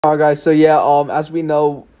Alright, guys. So yeah, as we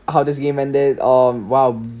know how this game ended,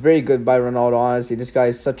 wow, very good by Ronaldo. Honestly, this guy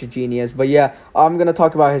is such a genius. But yeah, I'm gonna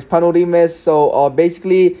talk about his penalty miss. So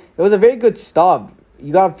basically, it was a very good stop.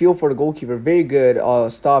 You gotta feel for the goalkeeper. Very good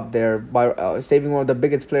stop there by saving one of the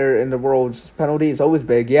biggest player in the world's penalty. It's always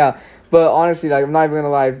big, yeah. But honestly, like I'm not even gonna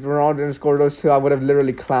lie, if Ronaldo didn't score those two, I would have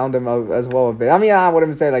literally clowned him out as well a bit. I mean, I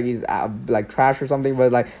wouldn't say like he's like trash or something,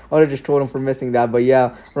 but like I would have just told him for missing that. But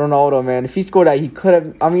yeah, Ronaldo, man, if he scored that, he could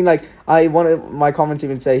have. I mean, like I wanted my comments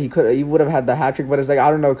even say he would have had the hat trick, but it's like I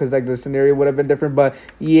don't know because like the scenario would have been different. But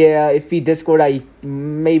yeah, if he did score that, he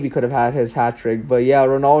maybe could have had his hat trick. But yeah,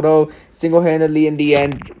 Ronaldo single handedly in the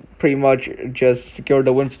end pretty much just secured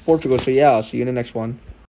the win for Portugal. So yeah, I'll see you in the next one.